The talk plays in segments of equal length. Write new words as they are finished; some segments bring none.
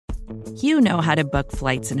You know how to book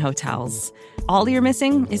flights and hotels. All you're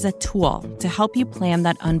missing is a tool to help you plan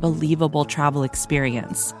that unbelievable travel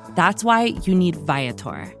experience. That's why you need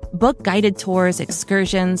Viator. Book guided tours,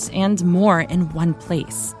 excursions, and more in one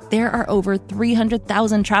place. There are over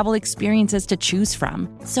 300,000 travel experiences to choose from,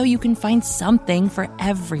 so you can find something for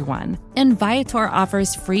everyone. And Viator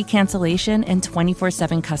offers free cancellation and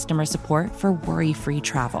 24/7 customer support for worry-free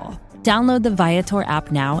travel. Download the Viator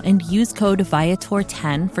app now and use code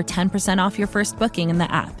Viator10 for 10% off your first booking in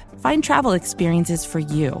the app. Find travel experiences for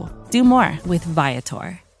you. Do more with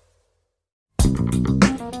Viator.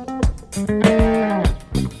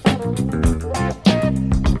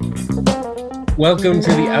 Welcome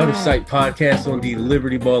to the Out of Sight podcast on the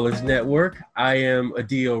Liberty Ballers Network. I am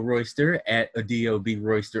Adio Royster at Adio B.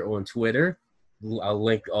 Royster on Twitter. I'll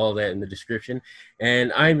link all that in the description.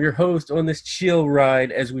 And I'm your host on this chill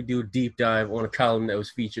ride as we do a deep dive on a column that was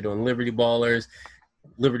featured on Liberty Ballers,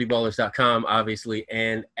 libertyballers.com, obviously,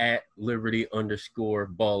 and at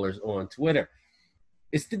Liberty_Ballers on Twitter.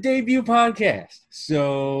 It's the debut podcast,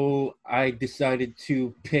 so I decided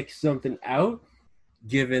to pick something out,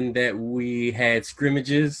 given that we had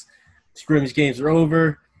scrimmages. Scrimmage games are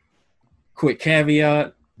over. Quick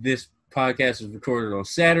caveat, this podcast was recorded on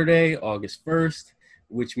Saturday, August 1st,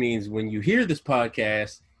 which means when you hear this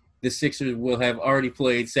podcast, the Sixers will have already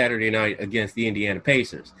played Saturday night against the Indiana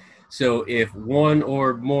Pacers. So if one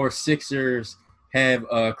or more Sixers have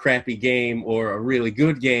a crappy game or a really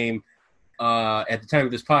good game at the time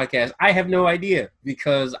of this podcast, I have no idea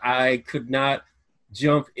because I could not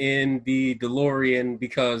jump in the DeLorean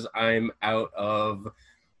because I'm out of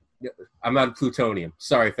plutonium.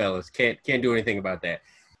 Sorry, fellas. Can't do anything about that.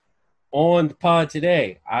 On the pod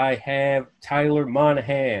today, I have Tyler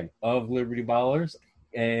Monahan of Liberty Ballers,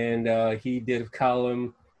 and he did a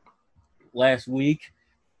column last week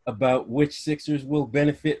about which Sixers will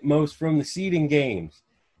benefit most from the seeding games.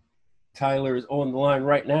 Tyler is on the line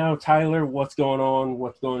right now. Tyler, what's going on?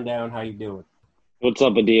 What's going down? How you doing? What's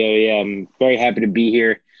up, Adio? Yeah, I'm very happy to be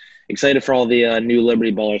here. Excited for all the new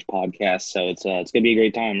Liberty Ballers podcasts. So it's going to be a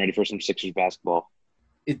great time. Ready for some Sixers basketball.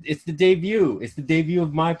 It's the debut. It's the debut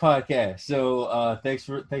of my podcast. So thanks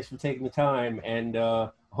for taking the time, and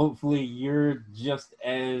hopefully you're just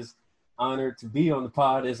as honored to be on the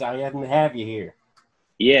pod as I am to have you here.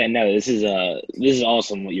 Yeah, no, this is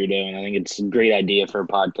awesome what you're doing. I think it's a great idea for a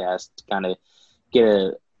podcast to kind of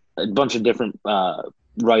get a bunch of different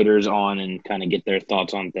writers on and kind of get their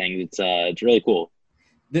thoughts on things. It's really cool.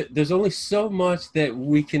 There's only so much that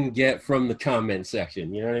we can get from the comment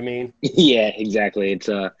section. You know what I mean? Yeah, exactly. It's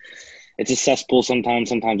a cesspool sometimes.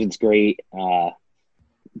 Sometimes it's great.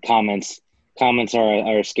 Comments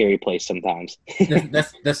are a scary place sometimes.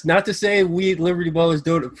 that's not to say we Liberty Ballers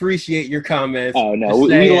don't appreciate your comments. Oh no,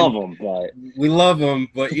 we love them,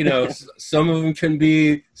 but you know, some of them can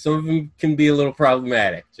be a little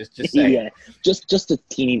problematic. Just saying. Yeah, just a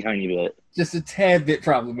teeny tiny bit. Just a tad bit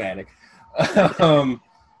problematic.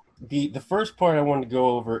 The first part I wanted to go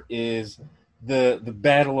over is the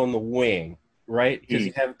battle on the wing, right? Because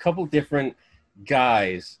you have a couple different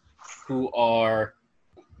guys who are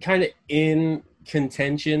kind of in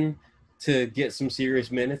contention to get some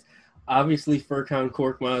serious minutes. Obviously, Furkan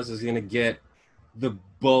Korkmaz is going to get the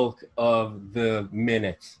bulk of the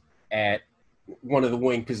minutes at one of the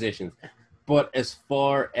wing positions. But as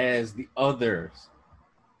far as the others,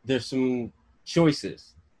 there's some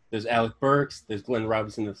choices. There's Alec Burks. There's Glenn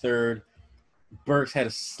Robinson III. Burks had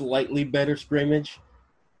a slightly better scrimmage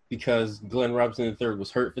because Glenn Robinson III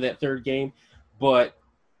was hurt for that third game. But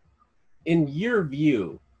in your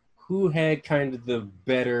view, who had kind of the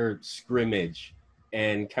better scrimmage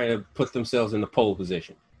and kind of put themselves in the pole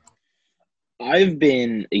position? I've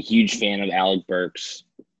been a huge fan of Alec Burks,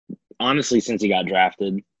 honestly, since he got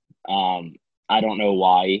drafted. I don't know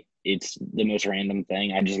why. It's the most random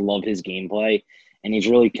thing. I just love his gameplay. And he's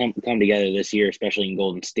really come together this year, especially in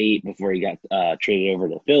Golden State before he got traded over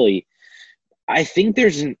to Philly. I think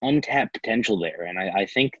there's an untapped potential there. And I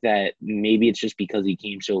think that maybe it's just because he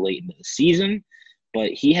came so late into the season.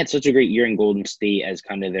 But he had such a great year in Golden State as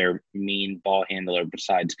kind of their main ball handler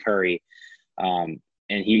besides Curry. And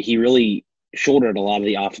he really shouldered a lot of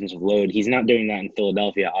the offensive load. He's not doing that in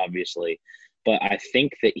Philadelphia, obviously. But I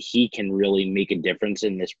think that he can really make a difference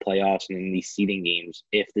in this playoffs and in these seeding games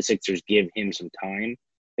if the Sixers give him some time.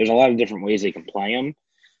 There's a lot of different ways they can play him,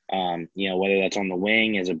 whether that's on the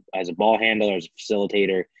wing as a ball handler, as a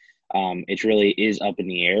facilitator. It really is up in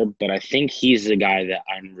the air. But I think he's the guy that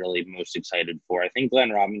I'm really most excited for. I think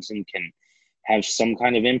Glenn Robinson can have some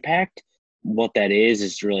kind of impact. What that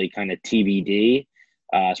is really kind of TBD,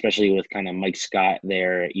 especially with kind of Mike Scott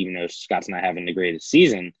there, even though Scott's not having the greatest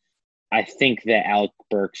season. I think that Alec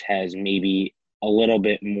Burks has maybe a little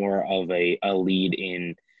bit more of a lead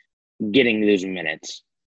in getting those minutes.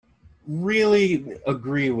 Really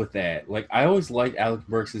agree with that. Like, I always liked Alec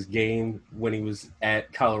Burks' game when he was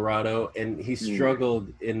at Colorado, and he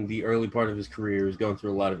struggled in the early part of his career. He was going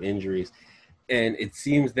through a lot of injuries, and it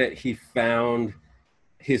seems that he found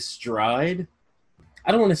his stride.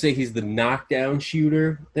 I don't want to say he's the knockdown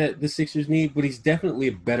shooter that the Sixers need, but he's definitely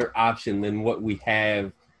a better option than what we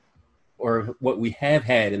have or what we have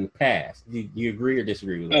had in the past. Do you agree or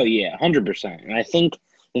disagree with that? Oh, yeah, 100%. And I think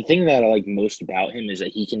the thing that I like most about him is that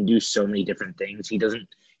he can do so many different things.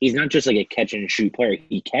 He's not just like a catch and shoot player.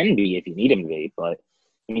 He can be if you need him to be, but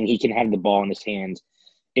I mean, he can have the ball in his hands.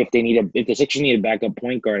 If the Sixers need a backup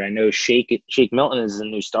point guard, I know Shake Milton is the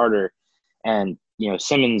new starter, and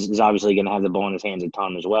Simmons is obviously going to have the ball in his hands a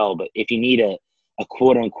ton as well. But if you need a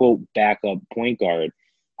quote unquote backup point guard,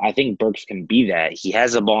 I think Burks can be that. He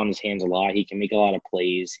has the ball in his hands a lot. He can make a lot of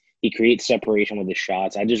plays. He creates separation with his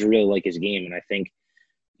shots. I just really like his game, and I think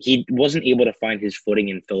he wasn't able to find his footing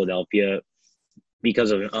in Philadelphia because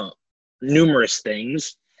of numerous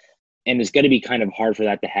things. And it's going to be kind of hard for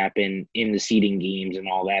that to happen in the seeding games and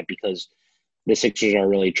all that because the Sixers are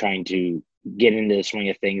really trying to get into the swing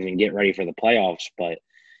of things and get ready for the playoffs. But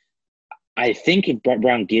I think if Brett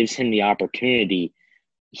Brown gives him the opportunity,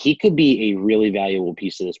 he could be a really valuable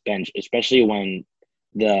piece of this bench, especially when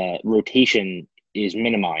the rotation is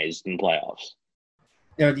minimized in playoffs.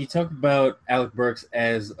 Now, you talk about Alec Burks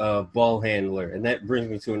as a ball handler, and that brings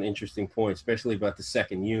me to an interesting point, especially about the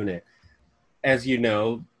second unit. As you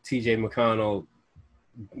know, TJ McConnell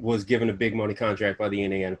was given a big money contract by the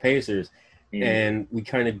Indiana Pacers, and we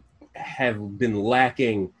kind of have been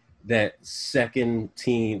lacking that second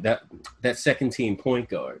team point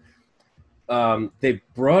guard. They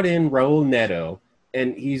brought in Raul Neto,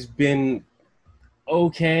 and he's been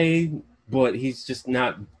okay, but he's just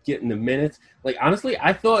not getting the minutes. Like, honestly,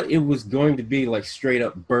 I thought it was going to be like straight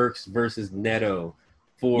up Burks versus Neto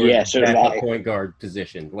for the backup point guard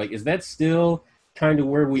position. Like, is that still kind of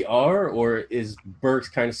where we are, or is Burks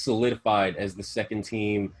kind of solidified as the second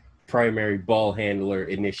team primary ball handler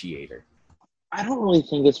initiator? I don't really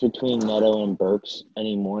think it's between Neto and Burks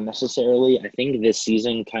anymore necessarily. I think this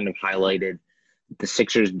season kind of highlighted the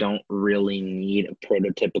Sixers don't really need a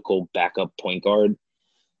prototypical backup point guard,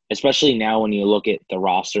 especially now when you look at the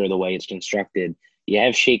roster, the way it's constructed. You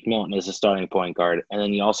have Shake Milton as a starting point guard, and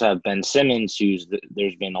then you also have Ben Simmons,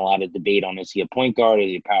 there's been a lot of debate on, is he a point guard, is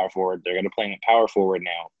he a power forward? They're going to play him at power forward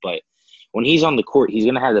now, but when he's on the court, he's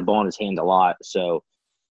going to have the ball in his hands a lot. So,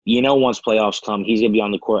 once playoffs come, he's going to be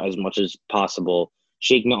on the court as much as possible.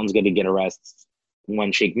 Shake Milton's going to get a rest.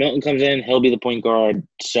 When Shake Milton comes in, he'll be the point guard,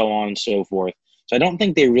 so on and so forth. So I don't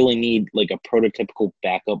think they really need like a prototypical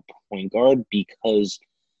backup point guard because –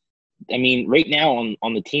 I mean, right now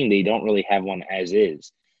on the team, they don't really have one as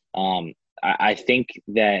is. I think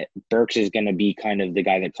that Burks is going to be kind of the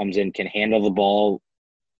guy that comes in, can handle the ball,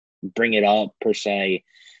 bring it up per se,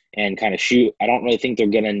 and kind of shoot. I don't really think they're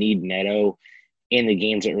going to need Neto in the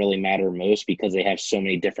games that really matter most because they have so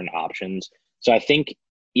many different options. So I think,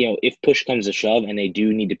 if push comes to shove and they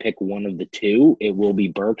do need to pick one of the two, it will be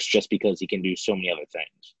Burks just because he can do so many other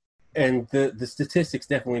things. And the statistics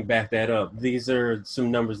definitely back that up. These are some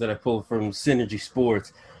numbers that I pulled from Synergy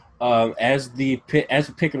Sports. As a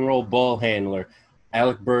pick and roll ball handler,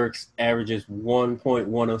 Alec Burks averages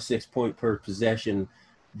 1.106 point per possession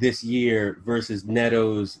this year versus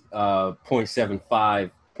Neto's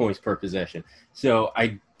 0.75 points per possession. So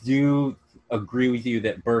I do agree with you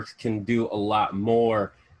that Burks can do a lot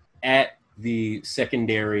more at the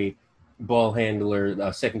secondary ball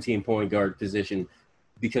handler, second team point guard position,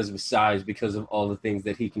 because of his size, because of all the things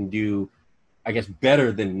that he can do, I guess,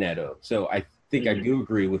 better than Neto. So I think I do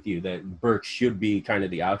agree with you that Burks should be kind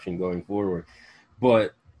of the option going forward.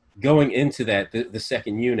 But going into that, the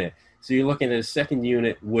second unit, so you're looking at a second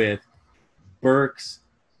unit with Burks,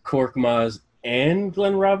 Korkmaz, and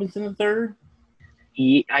Glenn Robinson III?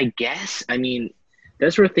 Yeah, I guess. I mean,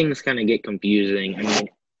 that's where things kind of get confusing. I mean,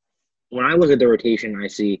 when I look at the rotation, I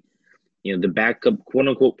see, the backup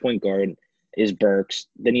quote-unquote point guard is Burks.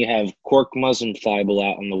 Then you have Korkmaz and Thibault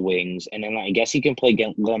out on the wings. And then I guess he can play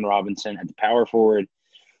Glenn Robinson at the power forward.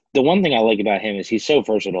 The one thing I like about him is he's so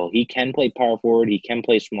versatile. He can play power forward. He can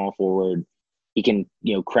play small forward. He can,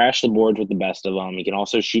 crash the boards with the best of them. He can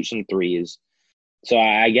also shoot some threes. So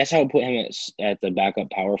I guess I would put him at the backup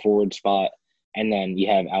power forward spot. And then you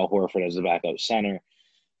have Al Horford as the backup center.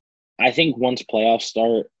 I think once playoffs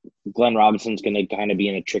start, Glenn Robinson's going to kind of be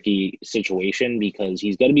in a tricky situation because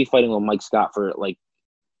he's going to be fighting with Mike Scott for like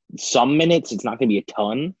some minutes. It's not going to be a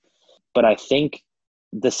ton, but I think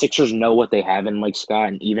the Sixers know what they have in Mike Scott,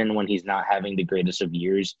 and even when he's not having the greatest of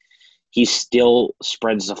years, he still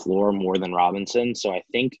spreads the floor more than Robinson. So I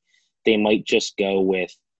think they might just go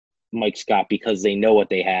with Mike Scott because they know what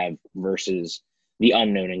they have versus the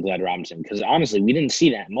unknown in Glenn Robinson. Because honestly, we didn't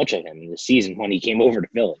see that much of him in the season when he came over to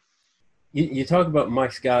Philly. You talk about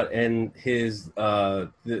Mike Scott and his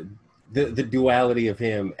the duality of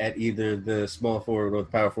him at either the small forward or the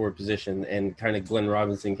power forward position, and kind of Glenn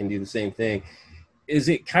Robinson can do the same thing. Is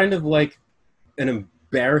it kind of like an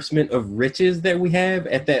embarrassment of riches that we have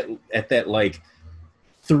at that like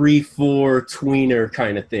 3-4 tweener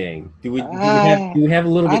kind of thing? Do we have a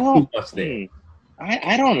little bit too much there?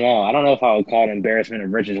 I don't know. I don't know if I would call it embarrassment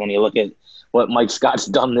of riches when you look at what Mike Scott's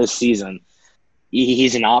done this season.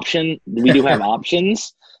 He's an option. We do have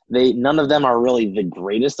options. None of them are really the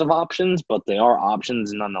greatest of options, but they are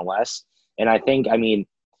options nonetheless. And I think, I mean,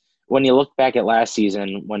 when you look back at last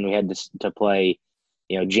season when we had to play,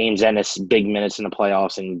 James Ennis big minutes in the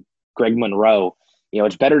playoffs and Greg Monroe,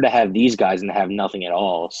 it's better to have these guys than to have nothing at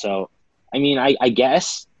all. So, I mean, I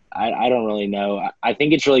guess I don't really know. I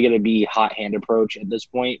think it's really going to be hot hand approach at this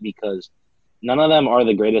point because none of them are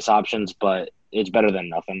the greatest options, but it's better than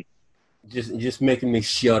nothing. Just making me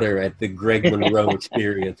shudder at the Greg Monroe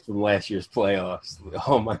experience from last year's playoffs.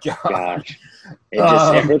 Oh my gosh.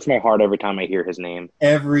 It hurts my heart every time I hear his name.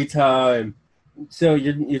 Every time. So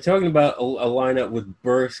you're talking about a lineup with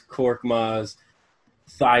Burks, Korkmaz,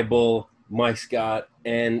 Thibault, Mike Scott,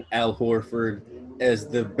 and Al Horford as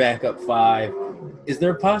the backup five. Is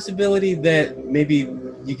there a possibility that maybe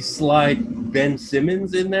you can slide Ben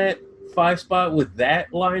Simmons in that 5 spot with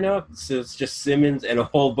that lineup, so it's just Simmons and a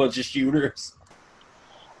whole bunch of shooters?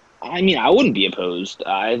 I mean, I wouldn't be opposed.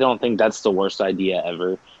 I don't think that's the worst idea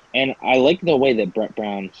ever. And I like the way that Brett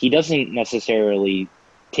Brown, he doesn't necessarily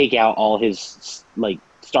take out all his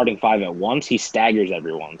starting 5 at once. He staggers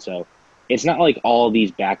everyone. So it's not like all of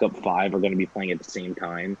these backup 5 are going to be playing at the same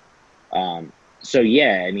time. So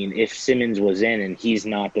yeah, I mean, if Simmons was in and he's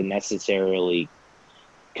not the necessarily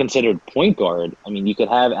considered point guard, I mean, you could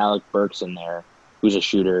have Alec Burks in there, who's a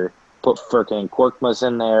shooter, put Furkan Korkmaz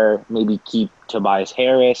in there, maybe keep Tobias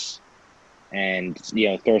Harris, and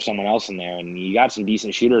throw someone else in there, and you got some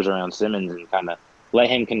decent shooters around Simmons, and kind of let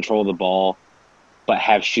him control the ball, but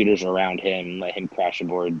have shooters around him, let him crash the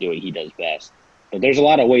board, do what he does best. But there's a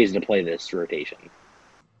lot of ways to play this rotation.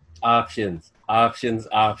 Options.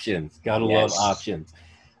 Gotta love options.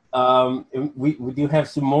 We do have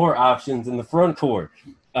some more options in the front court.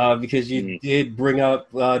 Because you did bring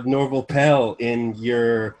up Norval Pelle in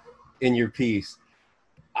your piece.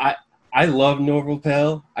 I love Norval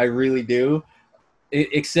Pelle, I really do.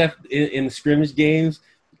 Except in the scrimmage games,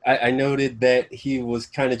 I noted that he was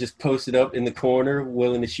kind of just posted up in the corner,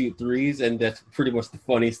 willing to shoot threes, and that's pretty much the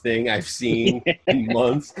funniest thing I've seen in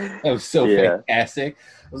months. That was so fantastic.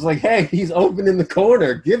 I was like, hey, he's open in the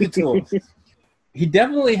corner, give it to him. He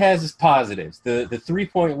definitely has his positives. The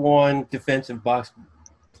 3.1 defensive box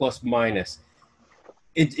plus minus,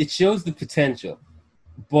 it shows the potential,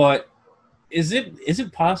 but is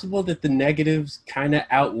it possible that the negatives kind of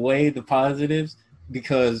outweigh the positives?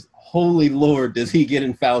 Because holy Lord, does he get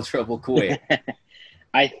in foul trouble quick?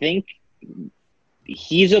 I think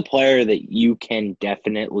he's a player that you can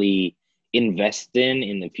definitely invest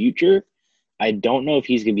in the future. I don't know if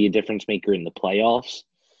he's going to be a difference maker in the playoffs,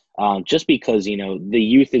 just because the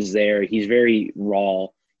youth is there. He's very raw.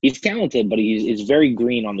 He's talented, but he's very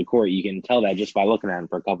green on the court. You can tell that just by looking at him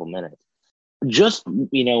for a couple minutes. Just, when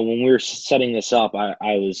we were setting this up, I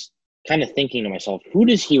was kind of thinking to myself, who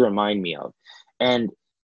does he remind me of? And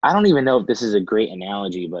I don't even know if this is a great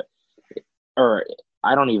analogy, or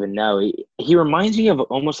I don't even know. He reminds me of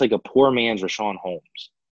almost like a poor man's Richaun Holmes.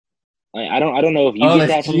 I don't know if you get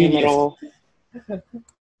that from him at all.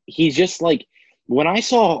 He's just like, when I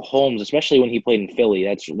saw Holmes, especially when he played in Philly,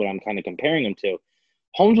 that's what I'm kind of comparing him to.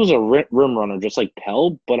 Holmes was a rim runner just like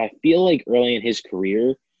Pelle, but I feel like early in his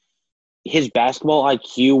career, his basketball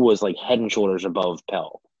IQ was like head and shoulders above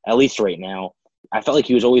Pelle, at least right now. I felt like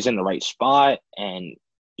he was always in the right spot, and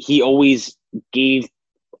he always gave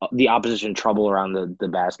the opposition trouble around the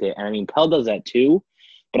basket. And I mean, Pelle does that too,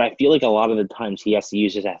 but I feel like a lot of the times he has to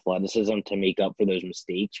use his athleticism to make up for those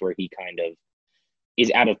mistakes where he kind of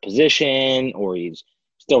is out of position or he's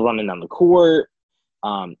still running down the court.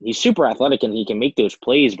 He's super athletic and he can make those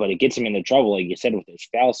plays, but it gets him into trouble, like you said, with those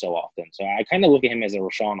fouls so often. So I kind of look at him as a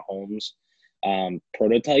Richaun Holmes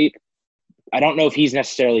prototype. I don't know if he's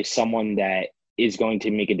necessarily someone that is going to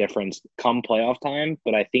make a difference come playoff time,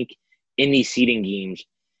 but I think in these seeding games,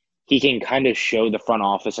 he can kind of show the front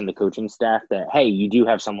office and the coaching staff that, hey, you do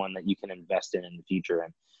have someone that you can invest in the future,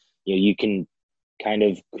 and you can kind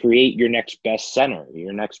of create your next best center,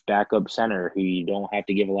 your next backup center who you don't have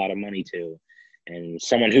to give a lot of money to. And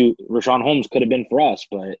someone who Rashawn Holmes could have been for us,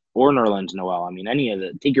 or Nerlens Noel. I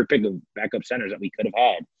mean, take your pick of backup centers that we could have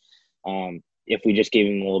had if we just gave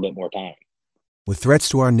him a little bit more time. With threats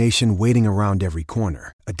to our nation waiting around every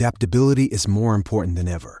corner, adaptability is more important than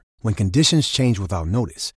ever. When conditions change without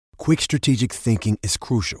notice, quick strategic thinking is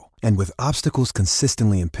crucial. And with obstacles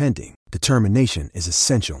consistently impending, determination is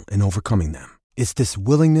essential in overcoming them. It's this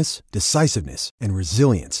willingness, decisiveness, and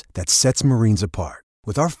resilience that sets Marines apart.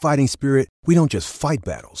 With our fighting spirit, we don't just fight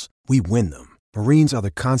battles, we win them. Marines are the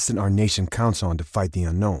constant our nation counts on to fight the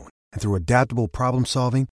unknown. And through adaptable problem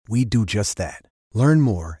solving, we do just that. Learn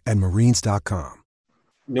more at marines.com.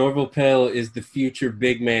 Norval Pelle is the future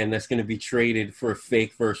big man that's going to be traded for a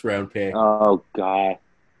fake first-round pick. Oh, God.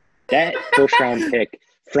 That first-round pick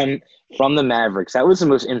from the Mavericks, that was the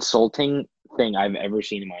most insulting thing I've ever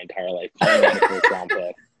seen in my entire life. Calling that a first-round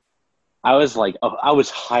pick. I was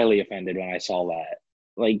highly offended when I saw that.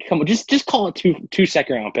 Like, come on, just call it two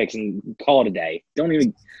second-round picks and call it a day. Don't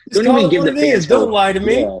even give the fans hope. Don't lie to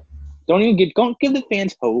me. Yeah. Don't give the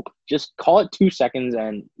fans hope. Just call it 2 seconds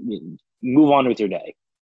and move on with your day.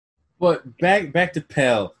 But back to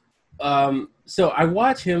Pelle. So I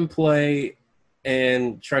watch him play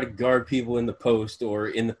and try to guard people in the post or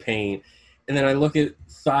in the paint, and then I look at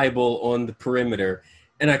Thybulle on the perimeter,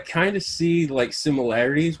 and I kind of see like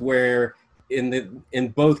similarities where in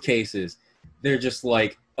both cases they're just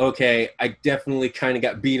like, okay, I definitely kind of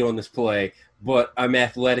got beat on this play, but I'm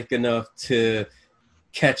athletic enough to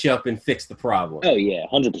catch up and fix the problem. Oh yeah,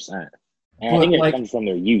 100%. And I think it comes from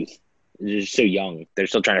their youth. They're just so young. They're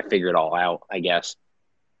still trying to figure it all out, I guess.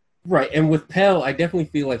 Right, and with Pelle, I definitely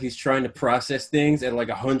feel like he's trying to process things at like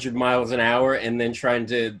 100 miles an hour and then trying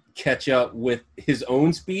to catch up with his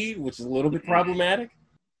own speed, which is a little bit problematic.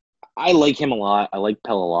 I like him a lot. I like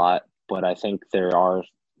Pelle a lot, but I think there are,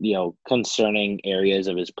 concerning areas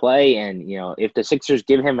of his play. And, if the Sixers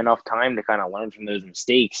give him enough time to kind of learn from those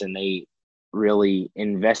mistakes and they really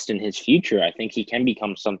invest in his future, I think he can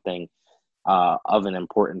become something of an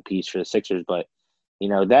important piece for the Sixers. But,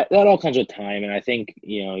 that all comes with time. And I think,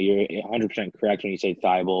 you're 100% correct when you say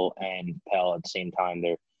Thybulle and Pelle at the same time.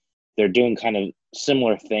 They're doing kind of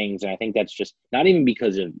similar things. And I think that's just not even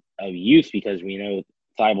because of youth, because we know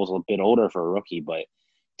Thybulle's a bit older for a rookie, but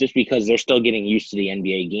just because they're still getting used to the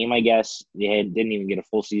NBA game, I guess. They didn't even get a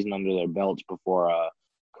full season under their belts before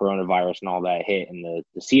coronavirus and all that hit and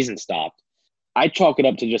the season stopped. I chalk it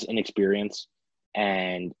up to just inexperience,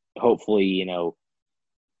 and hopefully,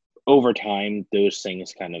 over time, those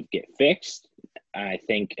things kind of get fixed. I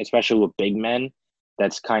think, especially with big men,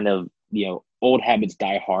 that's kind of, old habits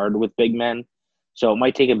die hard with big men. So it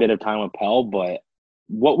might take a bit of time with Pelle, but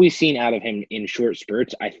what we've seen out of him in short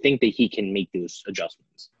spurts, I think that he can make those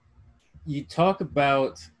adjustments. You talk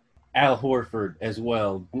about Al Horford as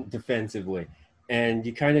well defensively, and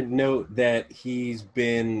you kind of note that he's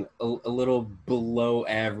been a little below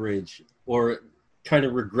average or kind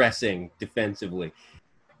of regressing defensively.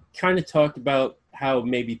 Kind of talked about how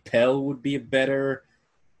maybe Pelle would be a better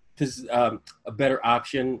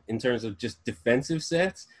option in terms of just defensive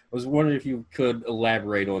sets. I was wondering if you could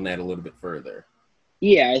elaborate on that a little bit further.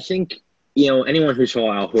 Yeah, I think, anyone who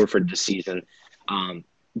saw Al Horford this season,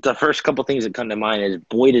 the first couple things that come to mind is,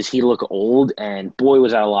 boy, does he look old, and boy,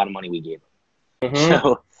 was that a lot of money we gave him. Mm-hmm.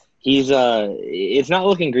 So he's it's not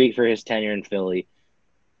looking great for his tenure in Philly.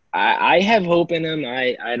 I have hope in him.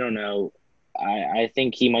 I don't know. I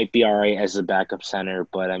think he might be all right as a backup center,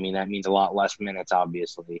 but, I mean, that means a lot less minutes,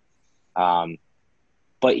 obviously. But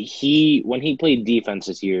when he played defense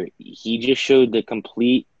this year, he just showed the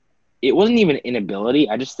complete – it wasn't even inability.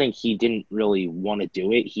 I just think he didn't really want to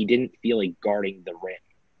do it. He didn't feel like guarding the rim.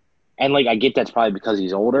 And, I get that's probably because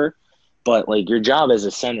he's older, but, your job as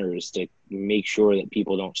a center is to make sure that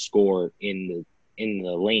people don't score in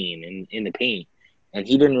the lane and in the paint. And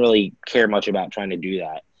he didn't really care much about trying to do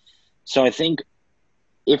that. So I think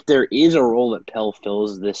if there is a role that Pelle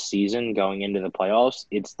fills this season going into the playoffs,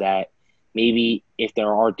 it's that maybe if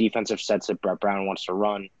there are defensive sets that Brett Brown wants to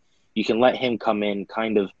run, you can let him come in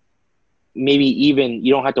kind of maybe even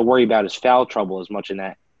you don't have to worry about his foul trouble as much in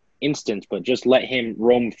that instance, but just let him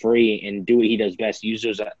roam free and do what he does best, use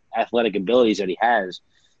those athletic abilities that he has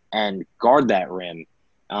and guard that rim,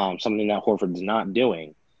 something that Horford's not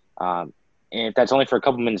doing. And if that's only for a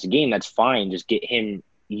couple minutes a game, that's fine. Just get him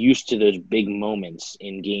used to those big moments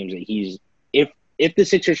in games that he's – if the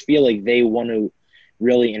Sixers feel like they want to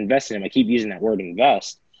really invest in him, I keep using that word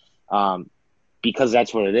invest because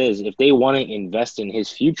that's what it is. If they want to invest in his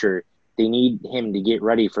future – they need him to get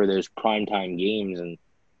ready for those primetime games and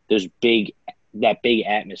those big that big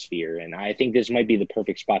atmosphere. And I think this might be the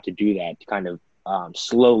perfect spot to do that, to kind of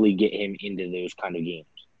slowly get him into those kind of games.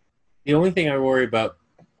 The only thing I worry about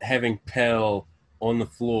having Pell on the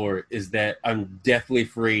floor is that I'm definitely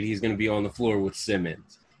afraid he's going to be on the floor with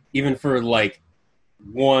Simmons, even for like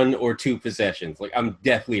 1 or 2 possessions. Like, I'm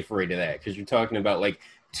definitely afraid of that, because you're talking about like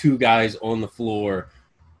 2 guys on the floor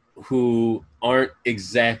who aren't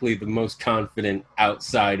exactly the most confident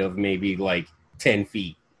outside of maybe like 10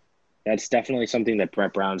 feet. That's definitely something that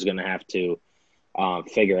Brett Brown's going to have to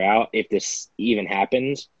figure out if this even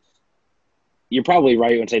happens. You're probably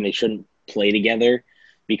right when saying they shouldn't play together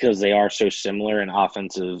because they are so similar in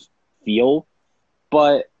offensive feel.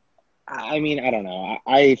 But, I mean, I don't know.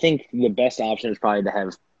 I think the best option is probably to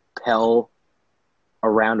have Pell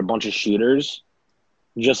around a bunch of shooters,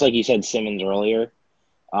 just like you said Simmons earlier.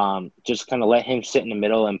 Just kind of let him sit in the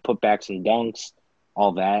middle and put back some dunks,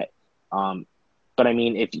 all that. But, I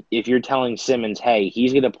mean, if you're telling Simmons, hey,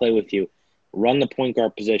 he's going to play with you, run the point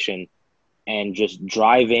guard position, and just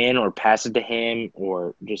drive in or pass it to him,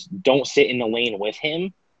 or just don't sit in the lane with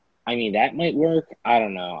him, I mean, that might work. I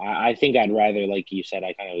don't know. I think I'd rather, like you said,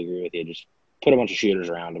 I kind of agree with you, just put a bunch of shooters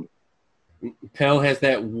around him. Pell has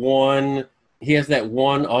that one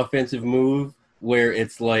offensive move where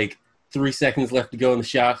it's like 3 seconds left to go in the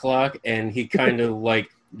shot clock, and he kind of like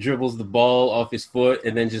dribbles the ball off his foot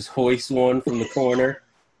and then just hoists one from the corner.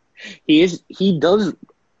 He does,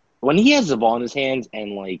 when he has the ball in his hands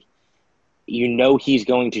and like, you know he's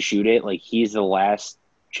going to shoot it, like he's the last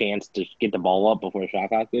chance to get the ball up before the shot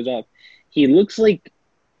clock goes up. He looks like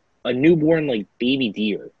a newborn like baby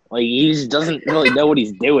deer. Like he just doesn't really know what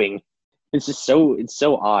he's doing. It's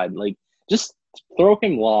so odd. Like just throw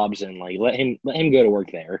him lobs and like let him go to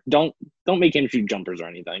work there. Don't make him shoot jumpers or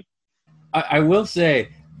anything. I will say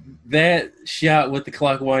that shot with the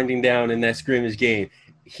clock winding down in that scrimmage game,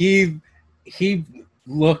 he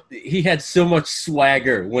had so much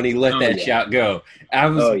swagger when he let that shot go. I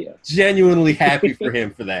was genuinely happy for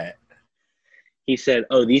him for that. He said,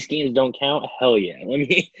 "Oh, these games don't count? Hell yeah.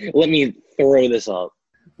 Let me throw this up."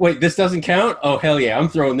 Wait, this doesn't count? Oh, hell yeah, I'm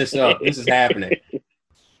throwing this up. This is happening.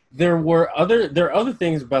 There are other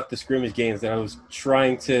things about the scrimmage games that I was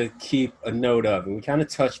trying to keep a note of, and we kind of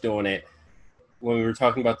touched on it when we were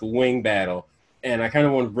talking about the wing battle, and I kind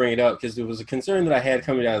of want to bring it up because it was a concern that I had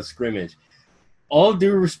coming out of scrimmage. All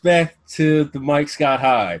due respect to the Mike Scott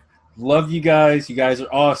Hive. Love you guys. You guys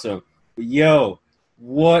are awesome. But yo,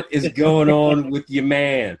 what is going on with your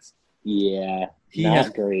mans? Yeah,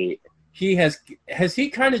 great. Has he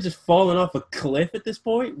kind of just fallen off a cliff at this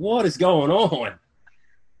point? What is going on?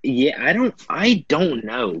 Yeah, I don't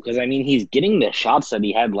know, because I mean he's getting the shots that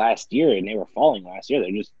he had last year, and they were falling last year.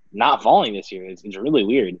 They're just not falling this year. It's really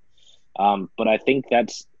weird. But I think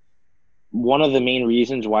that's one of the main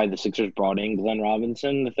reasons why the Sixers brought in Glenn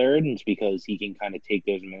Robinson III, and it's because he can kind of take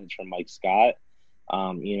those minutes from Mike Scott.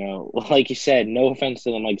 Like you said, no offense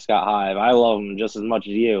to the Mike Scott Hive. I love him just as much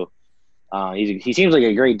as you. He seems like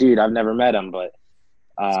a great dude. I've never met him, but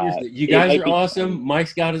seriously, you guys are awesome. Mike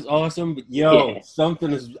Scott is awesome, but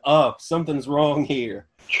something is up. Something's wrong here.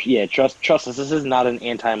 Yeah, trust us. This is not an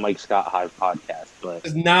anti-Mike Scott Hive podcast, but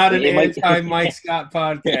it's not an anti-Mike Scott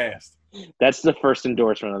podcast. That's the first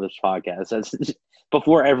endorsement of this podcast. That's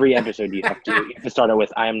before every episode you have to start it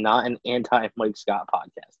with, I am not an anti-Mike Scott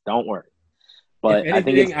podcast. Don't worry. But if anything, I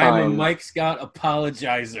think it's time. I'm a Mike Scott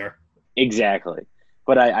apologizer. Exactly.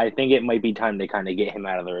 But I think it might be time to kind of get him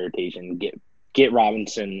out of the rotation, get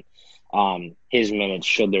Robinson his minutes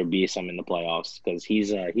should there be some in the playoffs, because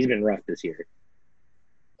he's been rough this year.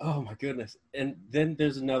 Oh my goodness. And then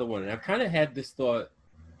there's another one. And I've kind of had this thought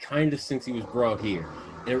kind of since he was brought here.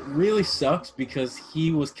 And it really sucks because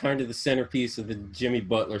he was kind of the centerpiece of the Jimmy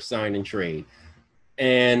Butler sign and trade.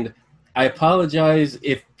 And I apologize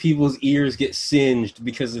if people's ears get singed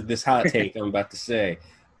because of this hot take I'm about to say.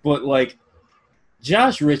 But like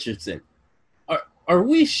Josh Richardson, are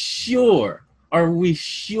we sure? Are we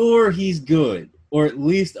sure he's good, or at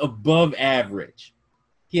least above average?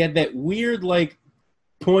 He had that weird like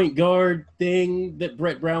point guard thing that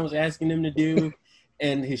Brett Brown was asking him to do,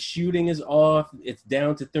 and his shooting is off. It's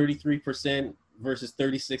down to 33% versus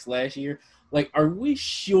 36% last year. Like, are we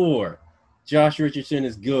sure Josh Richardson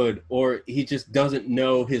is good, or he just doesn't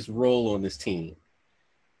know his role on this team?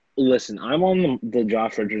 Listen, I'm on the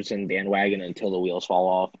Josh Richardson bandwagon until the wheels fall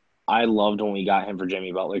off. I loved when we got him for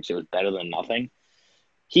Jimmy Butler because it was better than nothing.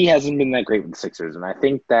 He hasn't been that great with the Sixers, and I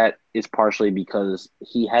think that is partially because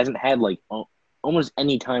he hasn't had like almost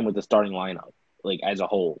any time with the starting lineup, like as a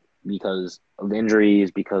whole, because of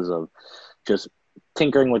injuries, because of just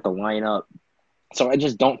tinkering with the lineup. So I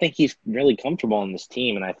just don't think he's really comfortable on this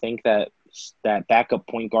team, and I think that that backup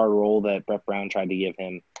point guard role that Brett Brown tried to give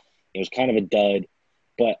him. It was kind of a dud,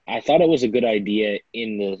 but I thought it was a good idea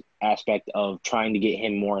in the aspect of trying to get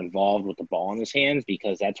him more involved with the ball in his hands,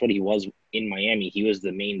 because that's what he was in Miami. He was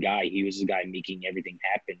the main guy. He was the guy making everything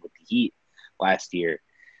happen with the Heat last year.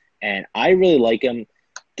 And I really like him.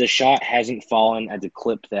 The shot hasn't fallen at the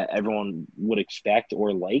clip that everyone would expect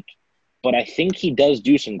or like, but I think he does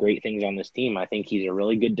do some great things on this team. I think he's a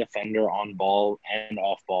really good defender on ball and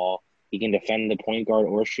off ball. He can defend the point guard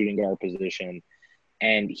or shooting guard position.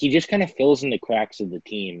 And he just kind of fills in the cracks of the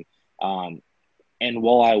team. And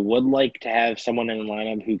while I would like to have someone in the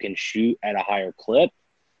lineup who can shoot at a higher clip,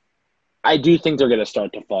 I do think they're going to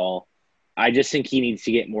start to fall. I just think he needs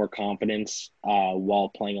to get more confidence while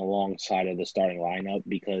playing alongside of the starting lineup,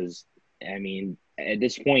 because, I mean, at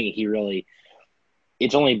this point,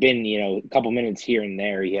 it's only been, a couple minutes here and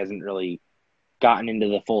there. He hasn't really gotten into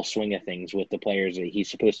the full swing of things with the players that he's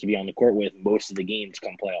supposed to be on the court with most of the games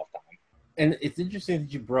come playoff time. And it's interesting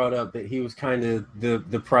that you brought up that he was kind of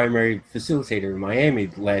the primary facilitator in Miami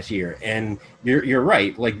last year. And you're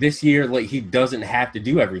right. Like this year, like he doesn't have to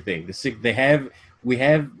do everything. We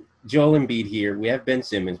have Joel Embiid here. We have Ben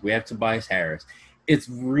Simmons. We have Tobias Harris. It's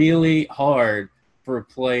really hard for a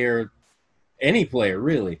player, any player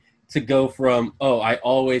really, to go from, I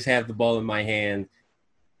always have the ball in my hand,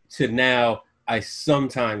 to now I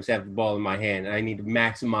sometimes have the ball in my hand and I need to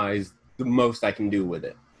maximize the most I can do with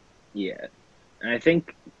it. Yeah. And I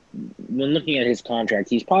think when looking at his contract,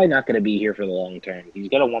 he's probably not going to be here for the long term. He's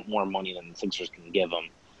going to want more money than the Sixers can give him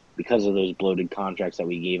because of those bloated contracts that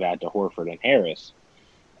we gave out to Horford and Harris.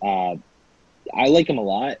 I like him a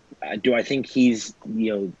lot. Do I think he's,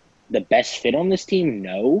 the best fit on this team?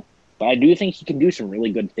 No. But I do think he can do some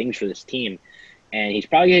really good things for this team. And he's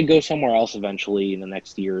probably going to go somewhere else eventually in the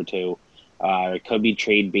next year or two. It could be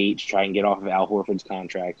trade bait to try and get off of Al Horford's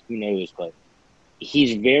contract. Who knows? But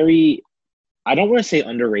he's very – I don't want to say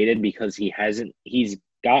underrated because he's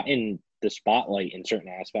gotten the spotlight in certain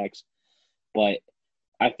aspects. But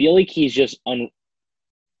I feel like he's just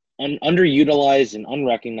underutilized and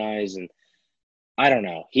unrecognized, and I don't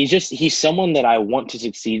know. He's someone that I want to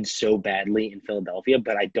succeed so badly in Philadelphia,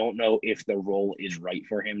 but I don't know if the role is right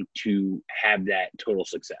for him to have that total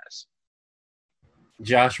success.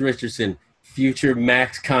 Josh Richardson, future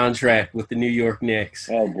max contract with the New York Knicks.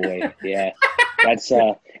 Oh boy, yeah. That's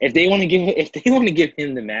if they want to give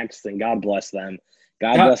him the max, then God bless them.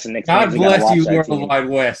 God bless the Knicks. God bless you, Worldwide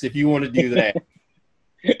West, if you want to do that.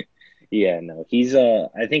 Yeah, no,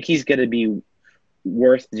 I think he's going to be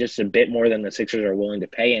worth just a bit more than the Sixers are willing to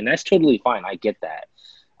pay, and that's totally fine. I get that,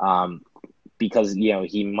 because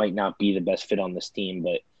he might not be the best fit on this team,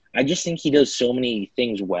 but I just think he does so many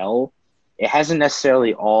things well. It hasn't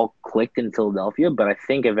necessarily all clicked in Philadelphia, but I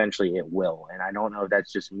think eventually it will, and I don't know if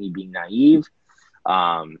that's just me being naive,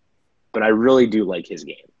 but I really do like his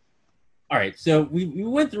game. All right, so we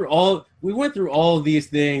went through all of these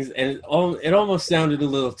things, and it almost sounded a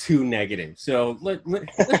little too negative. So let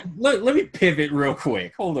me pivot real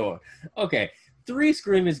quick. Hold on. Okay, 3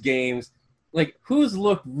 scrimmage games. Like, who's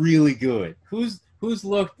looked really good? Who's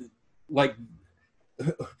looked like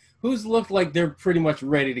they're pretty much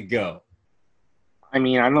ready to go? I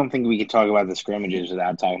mean, I don't think we could talk about the scrimmages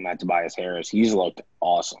without talking about Tobias Harris. He's looked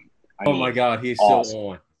awesome. My God, he's awesome.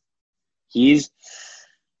 So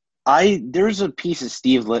on. There's a piece of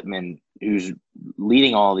Steve Littman, who's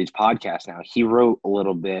leading all these podcasts now. He wrote a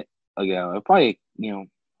little bit ago, probably, I want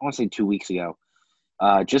to say 2 weeks ago,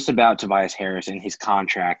 just about Tobias Harris and his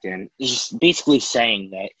contract, and just basically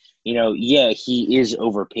saying that, he is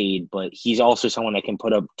overpaid, but he's also someone that can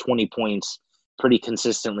put up 20 points pretty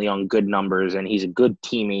consistently on good numbers, and he's a good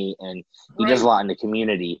teammate, and he does a lot in the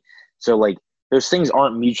community. So, like, those things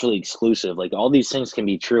aren't mutually exclusive. Like, all these things can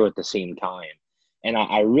be true at the same time. And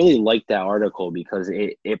I really liked that article because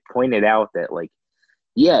it pointed out that, like,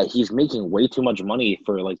 yeah, he's making way too much money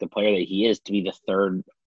for, like, the player that he is to be the third,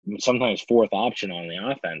 sometimes fourth option on the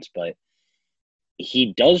offense. But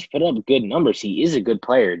he does put up good numbers. He is a good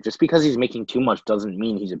player. Just because he's making too much doesn't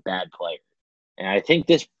mean he's a bad player. And I think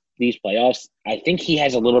these playoffs, I think he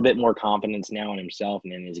has a little bit more confidence now in himself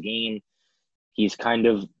and in his game. He's kind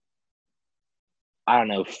of, I don't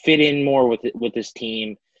know, fit in more with his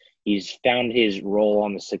team. He's found his role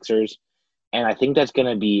on the Sixers, and I think that's going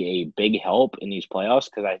to be a big help in these playoffs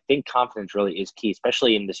because I think confidence really is key,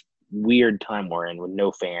 especially in this weird time we're in with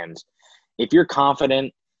no fans. If you're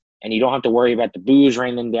confident and you don't have to worry about the boos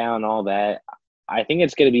raining down and all that, I think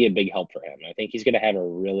it's going to be a big help for him. I think he's going to have a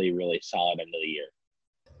really, really solid end of the year.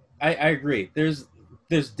 I agree. There's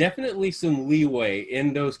definitely some leeway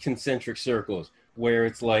in those concentric circles where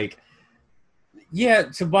it's like yeah,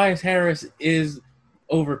 Tobias Harris is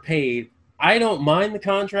overpaid. I don't mind the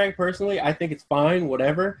contract personally. I think it's fine,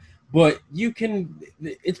 whatever. But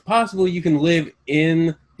it's possible you can live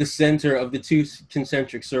in the center of the two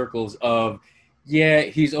concentric circles of, yeah,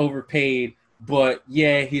 he's overpaid, but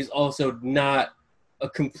yeah, he's also not a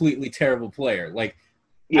completely terrible player. Like,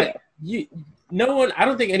 Yeah. No one, I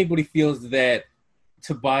don't think anybody feels that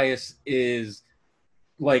Tobias is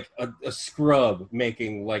like a scrub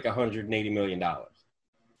making like $180 million.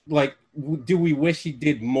 Like, do we wish he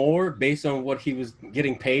did more based on what he was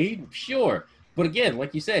getting paid? Sure. But again,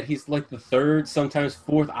 like you said, he's like the third, sometimes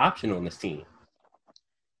fourth option on this team.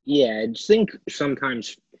 Yeah, I just think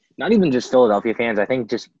sometimes, not even just Philadelphia fans, I think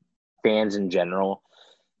just fans in general,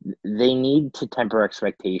 they need to temper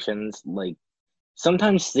expectations. Like,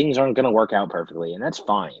 sometimes things aren't going to work out perfectly, and that's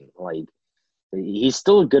fine. Like, he's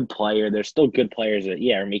still a good player. There's still good players that,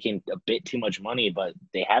 yeah, are making a bit too much money, but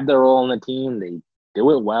they have their role on the team. They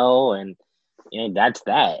do it well, and, that's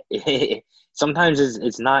that. Sometimes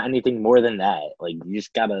it's not anything more than that. Like, you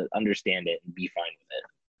just got to understand it and be fine with it.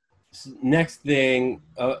 Next thing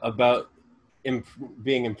about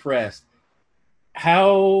being impressed,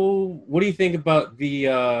 what do you think about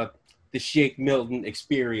the Shake Milton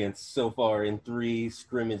experience so far in 3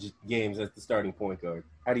 scrimmage games as the starting point guard?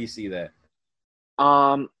 How do you see that?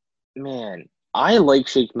 Man, I like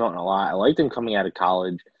Shake Milton a lot. I liked him coming out of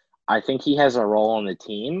college. I think he has a role on the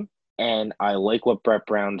team, and I like what Brett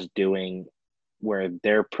Brown's doing, where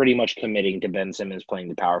they're pretty much committing to Ben Simmons playing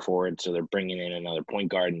the power forward, so they're bringing in another point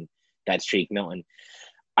guard, and that's Shake Milton.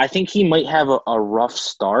 I think he might have a rough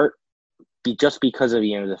start, just because of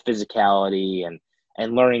the physicality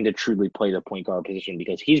and learning to truly play the point guard position,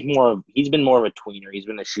 because he's been more of a tweener. He's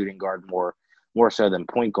been a shooting guard more so than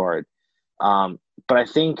point guard. But I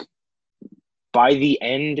think by the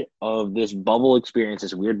end of this bubble experience,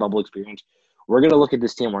 this weird bubble experience, we're going to look at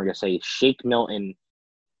this team. We're going to say Shake Milton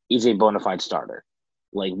is a bona fide starter.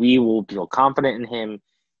 Like, we will feel confident in him.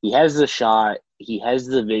 He has the shot. He has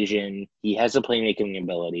the vision. He has the playmaking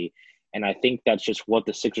ability. And I think that's just what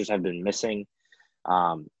the Sixers have been missing.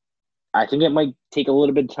 I think it might take a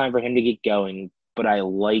little bit of time for him to get going, but I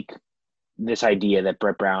like this idea that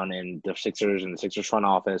Brett Brown and the Sixers and the Sixers front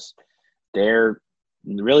office, they're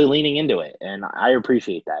really leaning into it. And I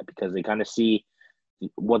appreciate that, because they kind of see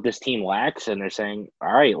what this team lacks, and they're saying,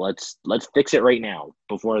 all right, let's fix it right now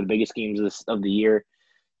before the biggest games of the year.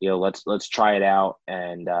 Let's try it out.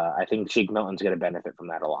 And I think Shake Milton's going to benefit from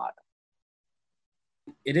that a lot.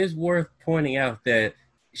 It is worth pointing out that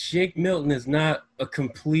Shake Milton is not a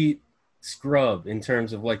complete scrub in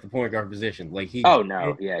terms of like the point guard position. Like he did a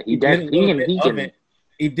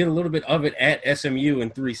little bit of it at SMU in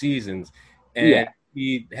 3 seasons, and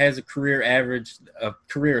he has a career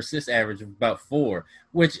assist average of about 4,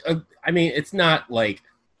 which I mean, it's not like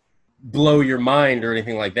blow your mind or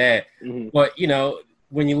anything like that. Mm-hmm. But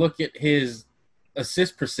when you look at his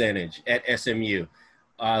assist percentage at SMU,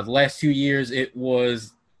 the last 2 years it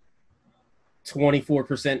was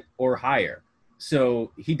 24% or higher.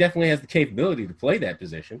 So he definitely has the capability to play that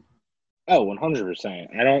position. Oh,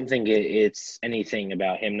 100%. I don't think it's anything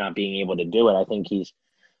about him not being able to do it. I think he's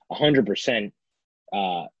 100%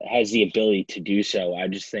 has the ability to do so. I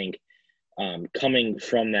just think coming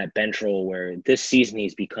from that bench role, where this season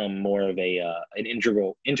he's become more of an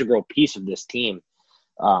integral piece of this team,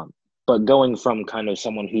 but going from kind of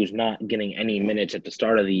someone who's not getting any minutes at the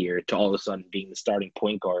start of the year to all of a sudden being the starting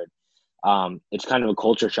point guard, it's kind of a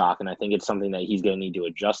culture shock, and I think it's something that he's going to need to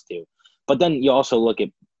adjust to. But then you also look at,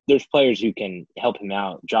 there's players who can help him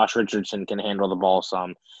out. Josh Richardson can handle the ball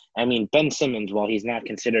some. I mean, Ben Simmons, while he's not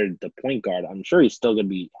considered the point guard, I'm sure he's still going to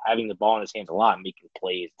be having the ball in his hands a lot and making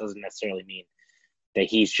plays. Doesn't necessarily mean that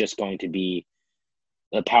he's just going to be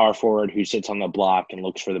a power forward who sits on the block and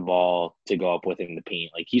looks for the ball to go up with in the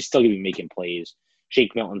paint. Like, he's still going to be making plays.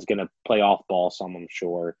 Shake Milton's going to play off ball some, I'm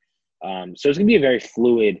sure. So it's going to be a very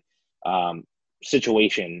fluid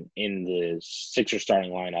situation in the Sixers starting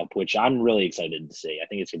lineup, which I'm really excited to see. I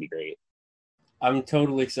think it's going to be great. I'm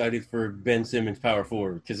totally excited for Ben Simmons power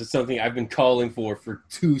forward, because it's something I've been calling for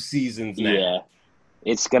 2 seasons now. Yeah,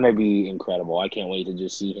 it's going to be incredible. I can't wait to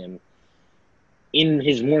just see him in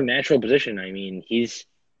his more natural position. I mean, he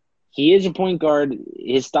is a point guard.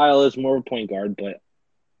 His style is more of a point guard, but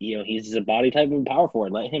he's a body type of power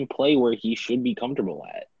forward. Let him play where he should be comfortable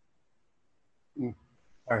at.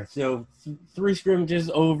 All right, so 3 scrimmages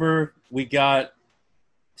over. We got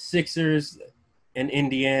Sixers and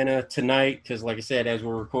Indiana tonight, because like I said, as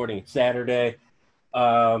we're recording, it's Saturday.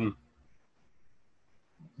 Going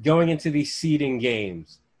into these seeding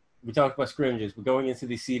games, we talked about scrimmages, but going into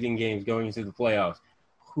these seeding games, going into the playoffs,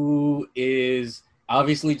 who is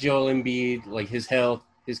obviously Joel Embiid, like his health,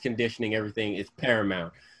 his conditioning, everything is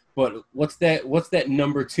paramount. But what's that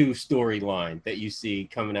number 2 storyline that you see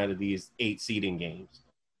coming out of these 8 seeding games?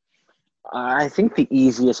 I think the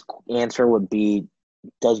easiest answer would be,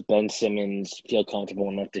 does Ben Simmons feel comfortable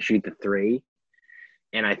enough to shoot the 3?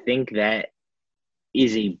 And I think that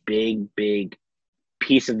is a big, big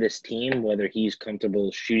piece of this team, whether he's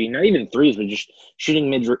comfortable shooting, not even 3s, but just shooting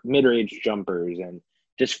mid-range jumpers and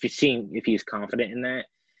just seeing if he's confident in that.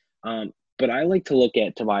 But I like to look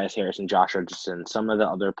at Tobias Harris and Josh Richardson, some of the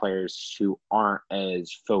other players who aren't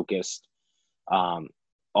as focused on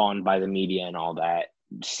by the media and all that,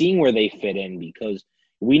 seeing where they fit in, because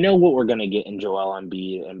we know what we're going to get in Joel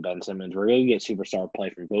Embiid and Ben Simmons. We're going to get superstar play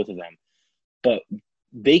from both of them. But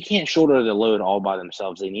they can't shoulder the load all by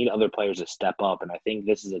themselves. They need other players to step up, and I think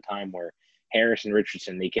this is a time where Harris and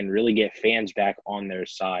Richardson, they can really get fans back on their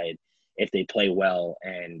side if they play well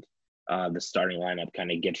and the starting lineup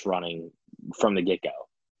kind of gets running from the get-go.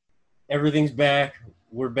 Everything's back.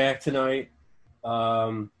 We're back tonight.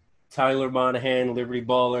 Tyler Monahan, Liberty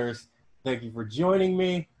Ballers, thank you for joining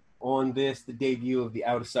me on the debut of the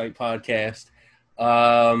Out of Sight podcast.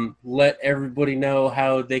 Let everybody know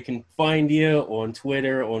how they can find you on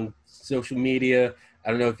Twitter, on social media. I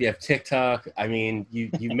don't know if you have TikTok. I mean,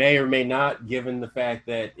 you may or may not, given the fact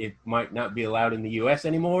that it might not be allowed in the U.S.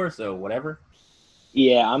 anymore, so whatever.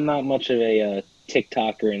 Yeah, I'm not much of a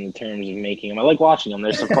TikToker in the terms of making them. I like watching them.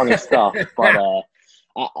 There's some funny stuff, but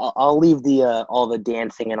I'll leave the all the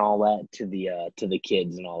dancing and all that to the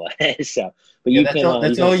kids and all that. So, but yeah,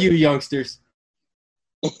 that's all you youngsters.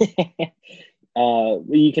 You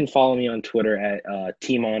can follow me on Twitter at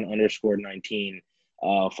Timon_19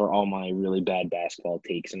 for all my really bad basketball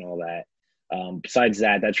takes and all that. Besides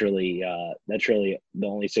that, that's really the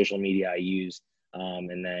only social media I use.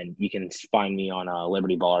 And then you can find me on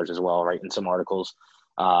Liberty Ballers as well, writing some articles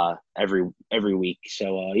every week.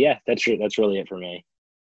 So yeah, that's really it for me.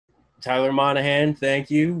 Tyler Monahan, thank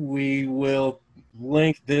you. We'll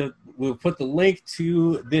put the link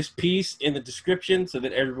to this piece in the description so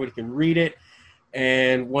that everybody can read it.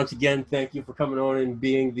 And once again, thank you for coming on and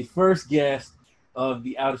being the first guest of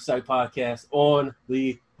the Out of Sight podcast on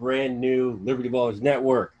the brand new Liberty Ballers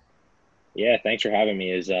Network. Yeah, thanks for having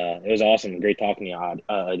me. It was awesome. Great talking to you,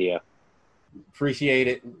 Adio. Appreciate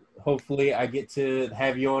it. Hopefully I get to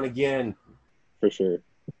have you on again. For sure.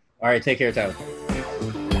 All right, take care, Tyler.